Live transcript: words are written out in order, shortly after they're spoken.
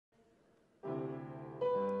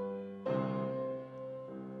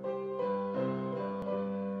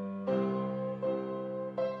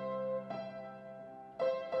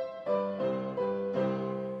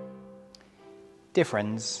Dear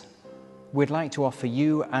friends, we'd like to offer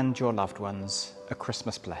you and your loved ones a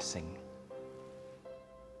Christmas blessing.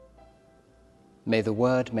 May the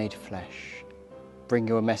Word made flesh bring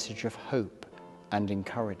you a message of hope and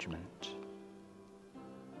encouragement.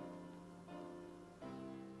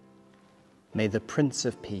 May the Prince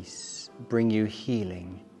of Peace bring you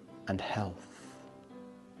healing and health.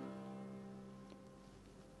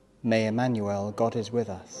 May Emmanuel, God is with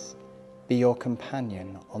us, be your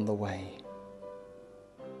companion on the way.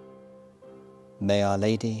 May Our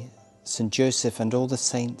Lady, St. Joseph and all the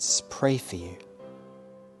saints pray for you.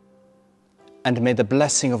 And may the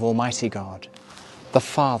blessing of Almighty God, the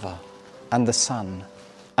Father and the Son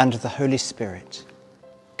and the Holy Spirit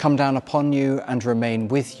come down upon you and remain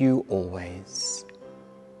with you always.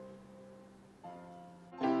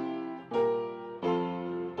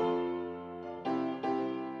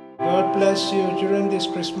 God bless you during this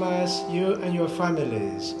Christmas, you and your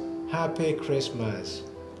families. Happy Christmas.